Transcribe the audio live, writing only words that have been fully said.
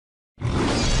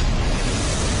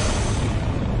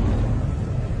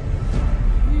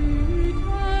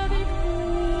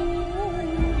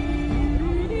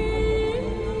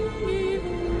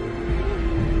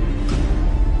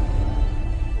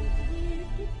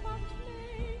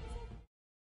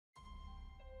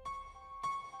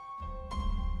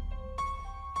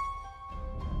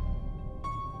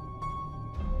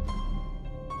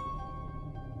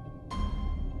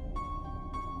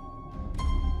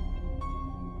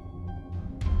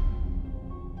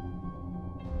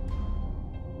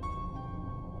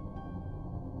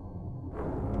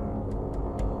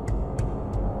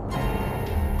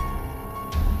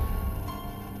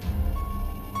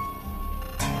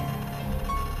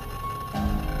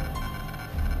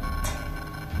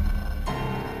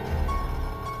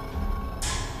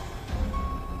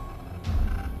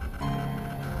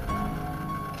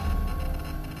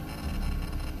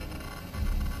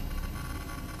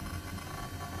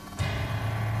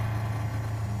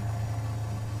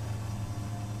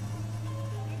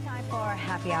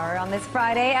Happy Hour on this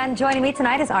Friday, and joining me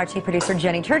tonight is our chief producer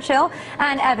Jenny Churchill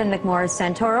and Evan McMorris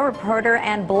Santoro, reporter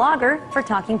and blogger for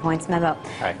Talking Points Memo.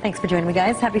 Hi. Thanks for joining me,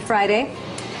 guys. Happy Friday.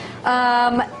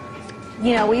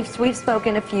 You know, we've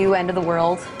spoken a few end of the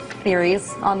world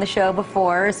theories on the show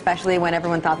before, especially when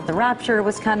everyone thought that the rapture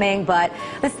was coming, but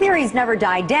the theories never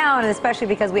died down, and especially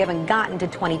because we haven't gotten to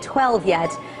 2012 yet.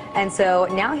 And so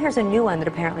now here's a new one that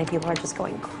apparently people are just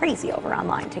going crazy over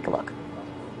online. Take a look.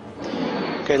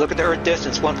 Okay, look at the Earth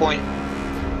distance,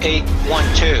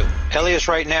 1.812. Helios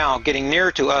right now getting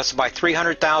nearer to us by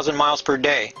 300,000 miles per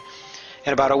day.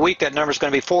 In about a week, that number is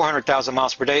going to be 400,000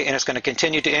 miles per day, and it's going to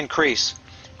continue to increase.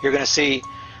 You're going to see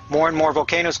more and more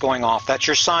volcanoes going off. That's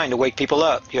your sign to wake people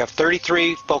up. You have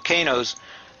 33 volcanoes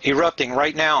erupting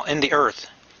right now in the Earth,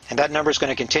 and that number is going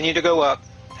to continue to go up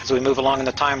as we move along in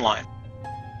the timeline.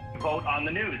 Vote on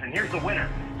the news, and here's the winner.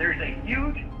 There's a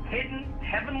huge hidden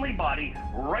heavenly body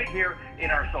right here in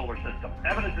our solar system.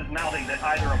 Evidence is mounting that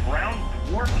either a brown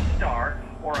dwarf star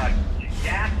or a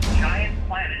gas giant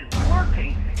planet is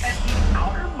lurking at the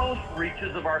outermost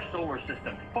reaches of our solar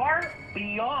system, far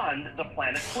beyond the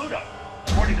planet Pluto.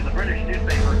 According to the British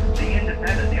newspaper The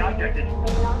Independent, the object is 4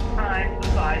 times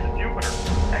the size of Jupiter.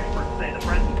 Experts say the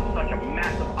presence of such a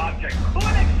massive object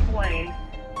could explain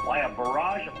why a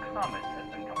barrage of comets has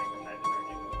been coming from that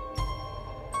direction.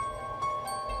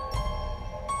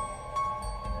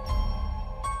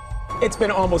 It's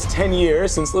been almost 10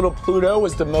 years since little Pluto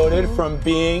was demoted from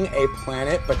being a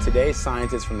planet, but today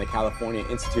scientists from the California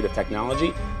Institute of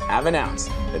Technology have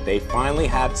announced that they finally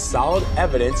have solid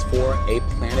evidence for a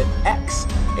planet X,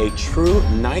 a true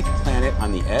 9th planet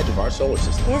on the edge of our solar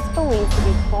system. It is believed to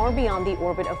be far beyond the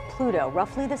orbit of Pluto,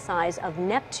 roughly the size of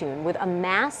Neptune, with a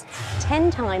mass 10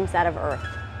 times that of Earth.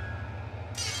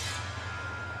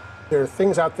 There are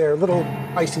things out there, little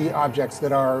icy objects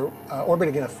that are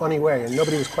orbiting in a funny way, and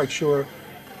nobody was quite sure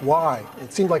why.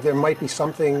 It seemed like there might be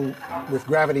something with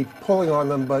gravity pulling on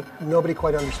them, but nobody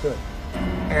quite understood.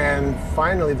 And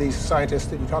finally, these scientists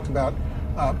that you talked about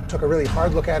took a really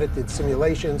hard look at it, did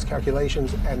simulations,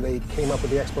 calculations, and they came up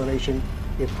with the explanation.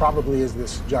 It probably is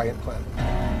this giant planet.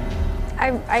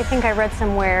 I think I read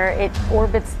somewhere it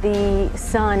orbits the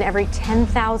sun every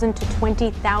 10,000 to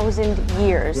 20,000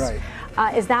 years. Right.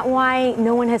 Is that why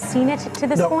no one has seen it to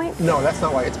this point? No, that's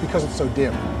not why. It's because it's so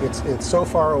dim. It's so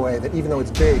far away that even though it's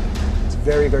big, it's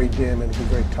very, very dim, and it'd be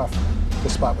very tough to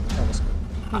spot with a telescope.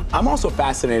 I'm also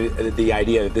fascinated at the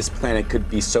idea that this planet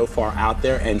could be so far out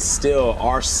there and still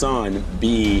our sun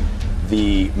be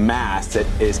the mass that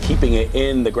is keeping it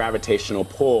in the gravitational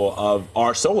pull of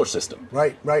our solar system.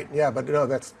 Right, yeah, but no,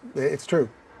 it's true.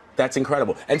 That's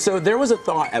incredible. And so there was a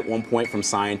thought at one point from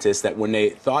scientists that when they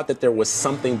thought that there was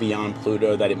something beyond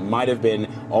Pluto, that it might have been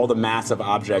all the massive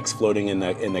objects floating in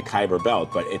the Kuiper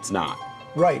Belt, but it's not.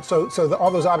 Right, so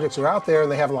all those objects are out there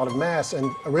and they have a lot of mass,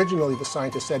 and originally the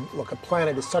scientists said, look, a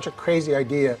planet is such a crazy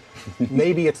idea,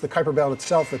 maybe it's the Kuiper Belt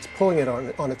itself that's pulling it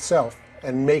on itself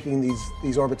and making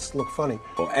these orbits look funny.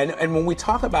 And when we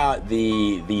talk about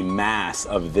the mass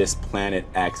of this planet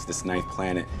X, this 9th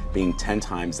planet, being 10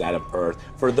 times that of Earth,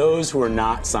 for those who are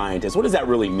not scientists, what does that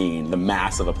really mean, the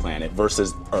mass of a planet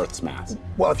versus Earth's mass?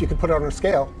 Well, if you could put it on a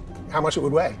scale, how much it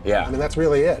would weigh. Yeah. I mean, that's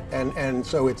really it. And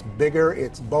so it's bigger,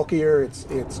 it's bulkier,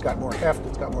 it's got more heft,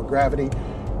 it's got more gravity.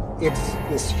 It's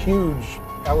this huge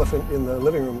elephant in the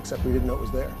living room, except we didn't know it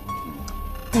was there.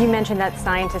 You mentioned that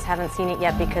scientists haven't seen it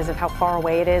yet because of how far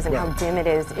away it is and Right. how dim it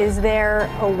is. Is there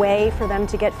a way for them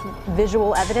to get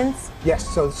visual evidence? Yes,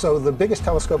 so the biggest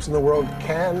telescopes in the world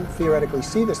can theoretically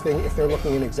see this thing if they're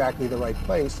looking in exactly the right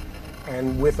place.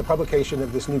 And with the publication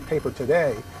of this new paper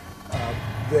today,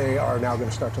 they are now going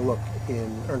to start to look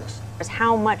in earnest.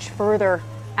 How much further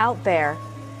out there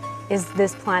is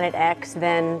this planet X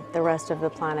than the rest of the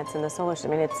planets in the solar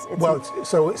system? I mean,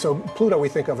 so Pluto we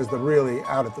think of as the really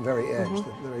out at the very edge,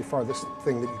 the very farthest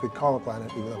thing that you could call a planet,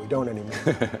 even though we don't anymore.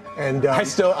 And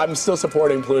I'm still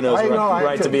supporting Pluto's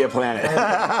right to be a planet.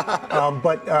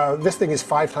 But this thing is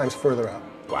 5 times further out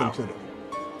than Pluto.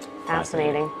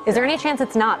 Fascinating. Is there any chance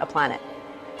it's not a planet?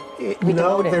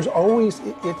 No, there's always.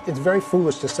 It's very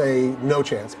foolish to say no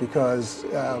chance because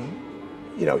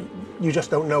you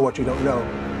just don't know what you don't know.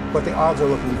 But the odds are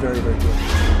looking very, very good.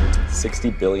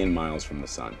 60 billion miles from the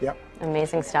sun. Yep.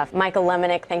 Amazing stuff. Michael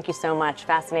Lemonick, thank you so much.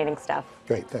 Fascinating stuff.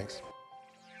 Great, thanks.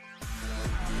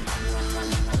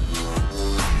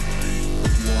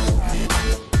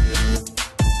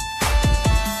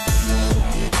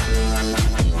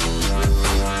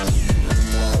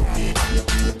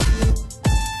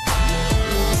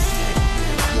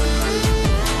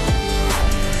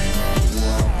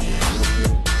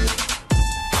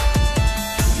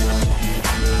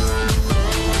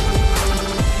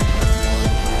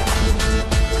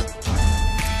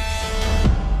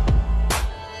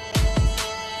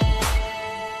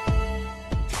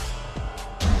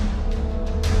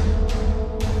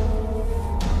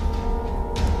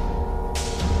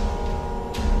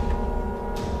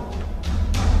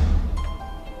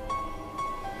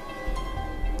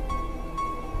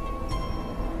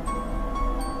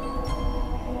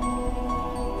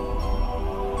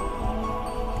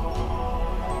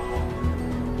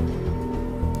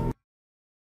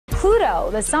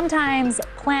 Pluto, the sometimes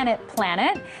planet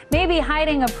may be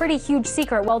hiding a pretty huge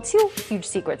secret. Well, two huge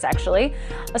secrets, actually.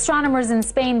 Astronomers in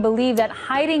Spain believe that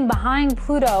hiding behind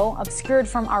Pluto, obscured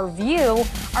from our view,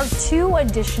 are two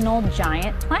additional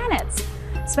giant planets.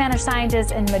 Spanish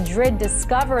scientists in Madrid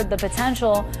discovered the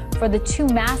potential for the two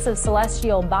massive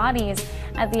celestial bodies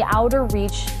at the outer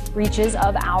reaches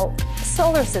of our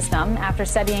solar system after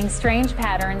studying strange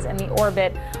patterns in the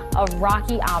orbit of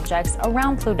rocky objects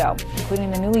around Pluto,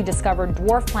 including the newly discovered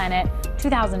dwarf planet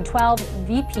 2012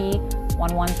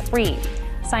 VP113.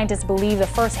 Scientists believe the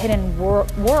first hidden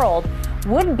world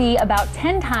would be about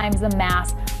 10 times the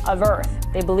mass of Earth.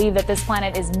 They believe that this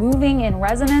planet is moving in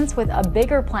resonance with a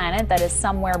bigger planet that is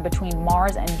somewhere between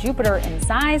Mars and Jupiter in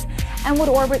size and would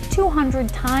orbit 200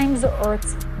 times the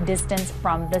Earth's distance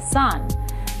from the Sun.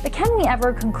 But can we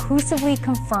ever conclusively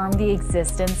confirm the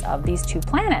existence of these two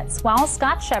planets? Well,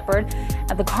 Scott Shepard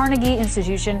at the Carnegie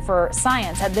Institution for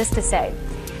Science had this to say.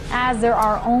 As there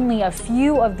are only a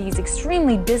few of these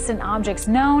extremely distant objects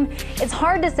known, it's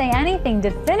hard to say anything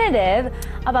definitive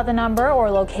about the number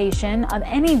or location of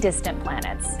any distant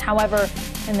planets. However,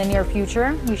 in the near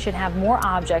future, we should have more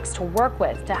objects to work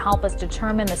with to help us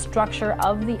determine the structure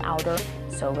of the outer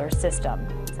solar system.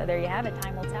 So there you have it.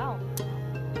 Time will tell.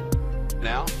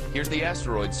 Now, here's the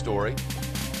asteroid story.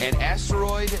 An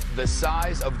asteroid the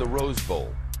size of the Rose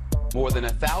Bowl, more than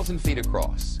 1,000 feet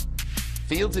across,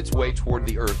 fields its way toward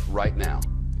the Earth right now.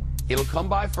 It'll come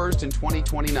by first in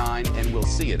 2029, and we'll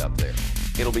see it up there.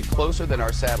 It'll be closer than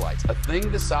our satellites, a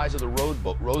thing the size of the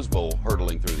Rose Bowl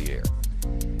hurtling through the air.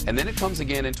 And then it comes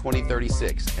again in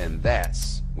 2036, and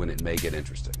that's when it may get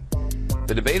interesting.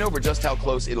 The debate over just how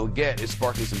close it'll get is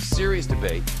sparking some serious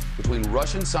debate between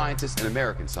Russian scientists and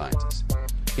American scientists.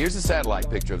 Here's a satellite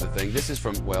picture of the thing. This is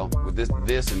from, well, with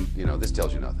this and, you know, this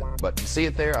tells you nothing. But you see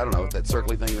it there? I don't know, that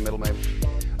circly thing in the middle maybe?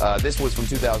 This was from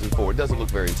 2004. It doesn't look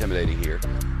very intimidating here.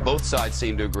 Both sides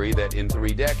seem to agree that in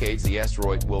 3 decades, the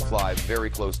asteroid will fly very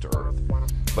close to Earth.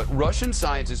 But Russian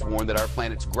scientists warn that our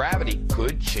planet's gravity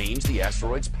could change the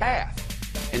asteroid's path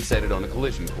and set it on a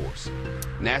collision course.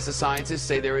 NASA scientists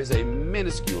say there is a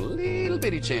minuscule, little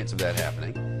bitty chance of that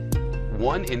happening.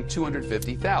 1 in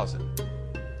 250,000.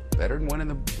 Better than winning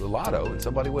the lotto, and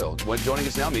somebody will. Joining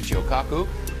us now, Michio Kaku.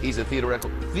 He's a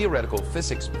theoretical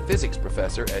physics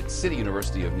professor at City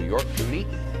University of New York, CUNY.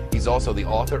 He's also the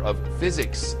author of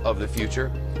Physics of the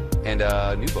Future, and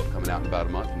a new book coming out in about a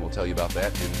month, and we'll tell you about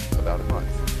that in about a month.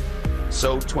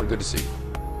 So, good to see you.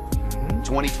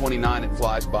 2029, it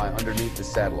flies by underneath the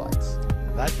satellites.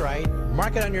 That's right.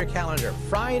 Mark it on your calendar.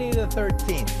 Friday the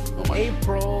 13th,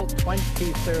 April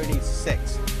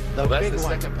 2036. Well, that's the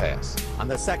second pass. On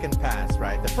the second pass,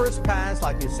 right? The first pass,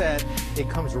 like you said, it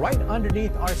comes right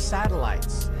underneath our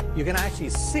satellites. You can actually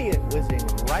see it whizzing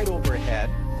right overhead.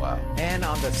 Wow. And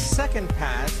on the second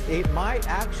pass, it might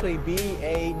actually be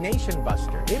a nation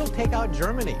buster. It'll take out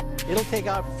Germany. It'll take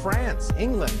out France,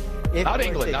 England. Not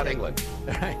England.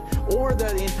 Right. Or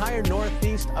the entire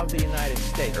northeast of the United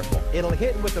States. Careful. It'll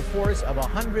hit with the force of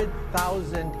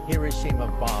 100,000 Hiroshima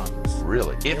bombs.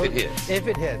 Really? If it hits. If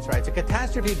it hits, right. It's a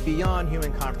catastrophe beyond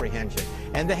human comprehension.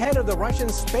 And the head of the Russian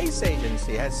Space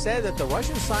Agency has said that the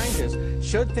Russian scientists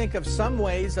should think of some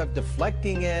ways of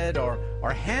deflecting it or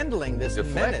handling this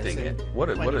menace in 2036. What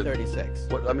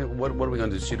are we going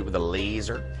to do, shoot it with a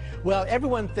laser? Well,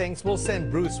 everyone thinks we'll send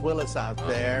Bruce Willis out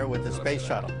there with the space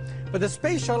shuttle. But the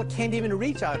space shuttle can't even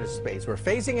reach outer space. We're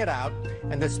phasing it out,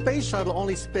 and the space shuttle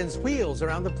only spins wheels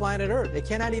around the planet Earth. It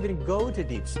cannot even go to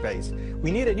deep space.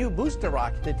 We need a new booster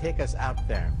rocket to take us out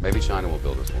there. Maybe China will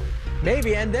build us one.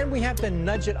 Maybe, and then we have to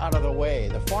nudge it out of the way.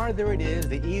 The farther it is,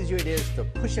 the easier it is to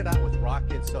push it out with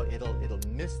rockets so it'll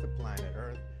miss the planet Earth.